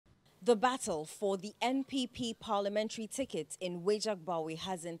The battle for the NPP parliamentary ticket in Weija Gbawe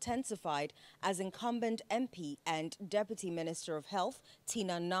has intensified as incumbent MP and Deputy Minister of Health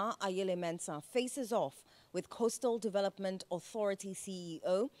Nana Mensah faces off with Coastal Development Authority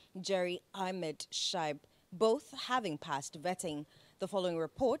CEO Ahmed Shaid, both having passed vetting. The following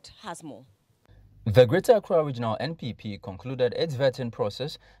report has more. The Greater Accra Regional NPP concluded its vetting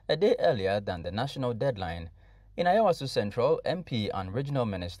process a day earlier than the national deadline. In Ayawaso Central, MP and Regional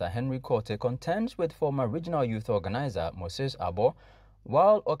Minister Henry Korte contends with former Regional Youth Organizer Moses Abo,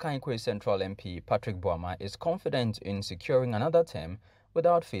 while Okankwe Central MP Patrick Boama is confident in securing another term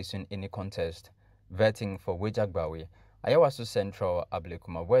without facing any contest. Vetting for Weija Gbawe, Ayawaso Central,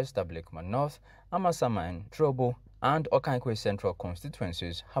 Ablekuma West, Ablekuma North, Amasaman, Trobo, and Okankwe Central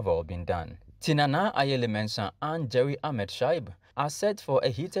constituencies have all been done. Nana Mensah and Ahmed Shaid are set for a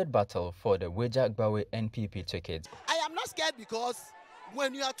heated battle for the Weija Gbawe NPP ticket. I am not scared because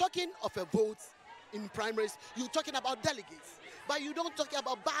when you are talking of a vote in primaries, you're talking about delegates, but you don't talk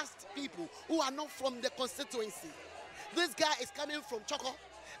about vast people who are not from the constituency. This guy is coming from Choco,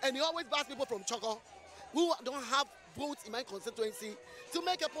 and he always backs people from Choco who don't have votes in my constituency to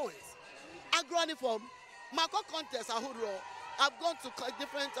make a point. I grew up from Marco contest, I've gone to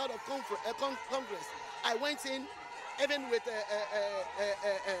different sort of congress. I went in even with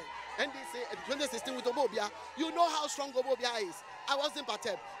NDC 2016 with Obobia. You know how strong Obobia is. I wasn't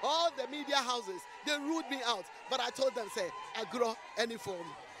perturbed. All the media houses, they ruled me out. But I told them, say, I grow any form.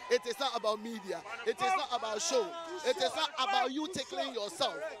 It is not about media. It is not about show. It is not about you tickling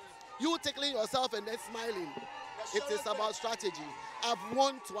yourself. You tickling yourself and then smiling. It is about strategy. I've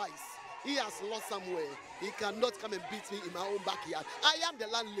won twice. He has lost somewhere. He cannot come and beat me in my own backyard. I am the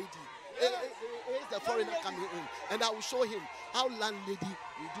landlady. He's the foreigner coming in. And I will show him how landlady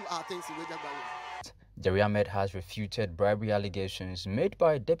we do our things in Weija Gbawe. Ahmed has refuted bribery allegations made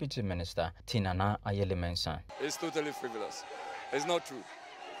by Deputy Minister Nana Mensah. It's totally frivolous. It's not true.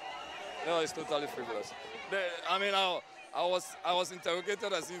 No, it's totally frivolous. I was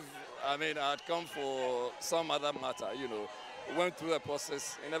interrogated as if I had come for some other matter, went through the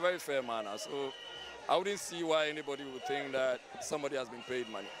process in a very fair manner. So I wouldn't see why anybody would think that somebody has been paid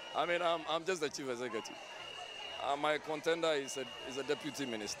money. I'm just the chief executive. My contender is a deputy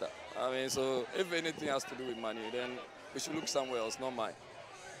minister. So if anything has to do with money, then we should look somewhere else, not mine.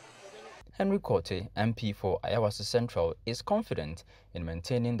 Henry Korte, MP for Ayawaso Central, is confident in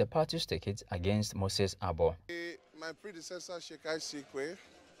maintaining the party's ticket against Moses Abo. My predecessor, Shaid,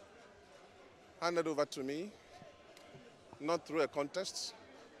 handed over to me, not through a contest,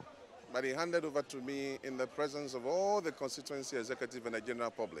 but he handed over to me in the presence of all the constituency executive and the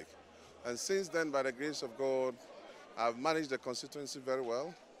general public. And since then, by the grace of God, I've managed the constituency very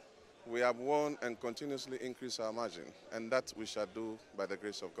well. We have won and continuously increased our margin, and that we shall do by the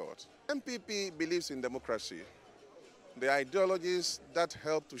grace of God. NPP believes in democracy. The ideologies that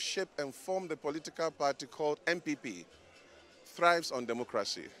help to shape and form the political party called NPP thrives on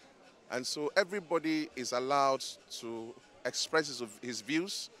democracy. And so everybody is allowed to express his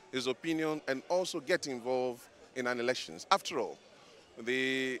views, his opinion, and also get involved in an elections. After all,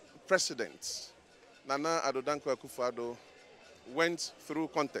 the president, Nana Addo Akufo-Addo, went through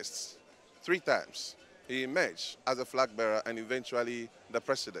contests 3 times. He emerged as a flag bearer and eventually the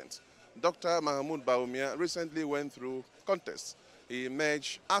president. Dr. Mahmoud Bawumia recently went through contests. He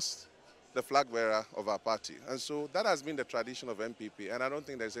emerged as the flag bearer of our party. And so that has been the tradition of NPP, and I don't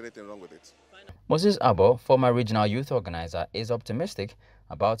think there's anything wrong with it. Moses Abo, former Regional Youth Organizer, is optimistic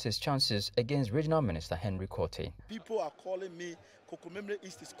about his chances against Regional Minister Henry Korte. People are calling me, Kokomemre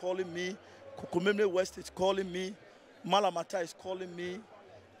East is calling me, Kokomemre West is calling me, Malamata is calling me,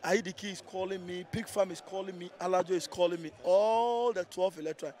 Aidiki is calling me, Pig Farm is calling me, Alajo is calling me, all the 12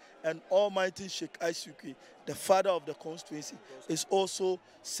 electorate, and Almighty Sheikh Aisuki, the father of the constituency, is also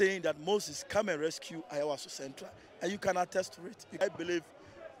saying that Moses come and rescue Ayawaso Central, and you can attest to it. I believe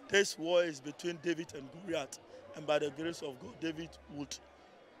this war is between David and Goliath, and by the grace of God, David would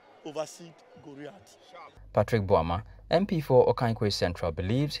oversee Goliath. Patrick Boama, MP for Okankwe Central,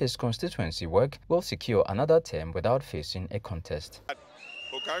 believes his constituency work will secure another term without facing a contest.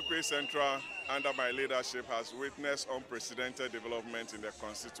 Okankwe Central, under my leadership, has witnessed unprecedented development in the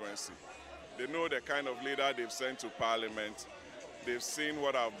constituency. They know the kind of leader they've sent to Parliament. They've seen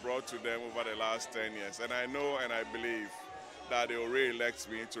what I've brought to them over the last 10 years. And I know and I believe that they will re-elect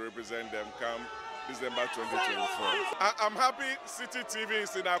me to represent them come December 2024. I'm happy Citi TV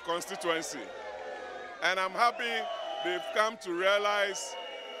is in our constituency. And I'm happy they've come to realize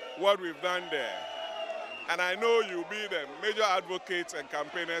what we've done there. And I know you'll be the major advocates and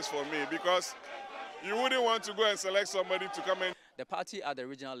campaigners for me, because you wouldn't want to go and select somebody to come and the party at the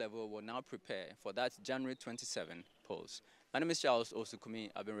regional level will now prepare for that January 27 polls. My name is Charles Osukumi.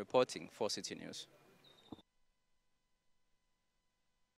 I've been reporting for Citi News.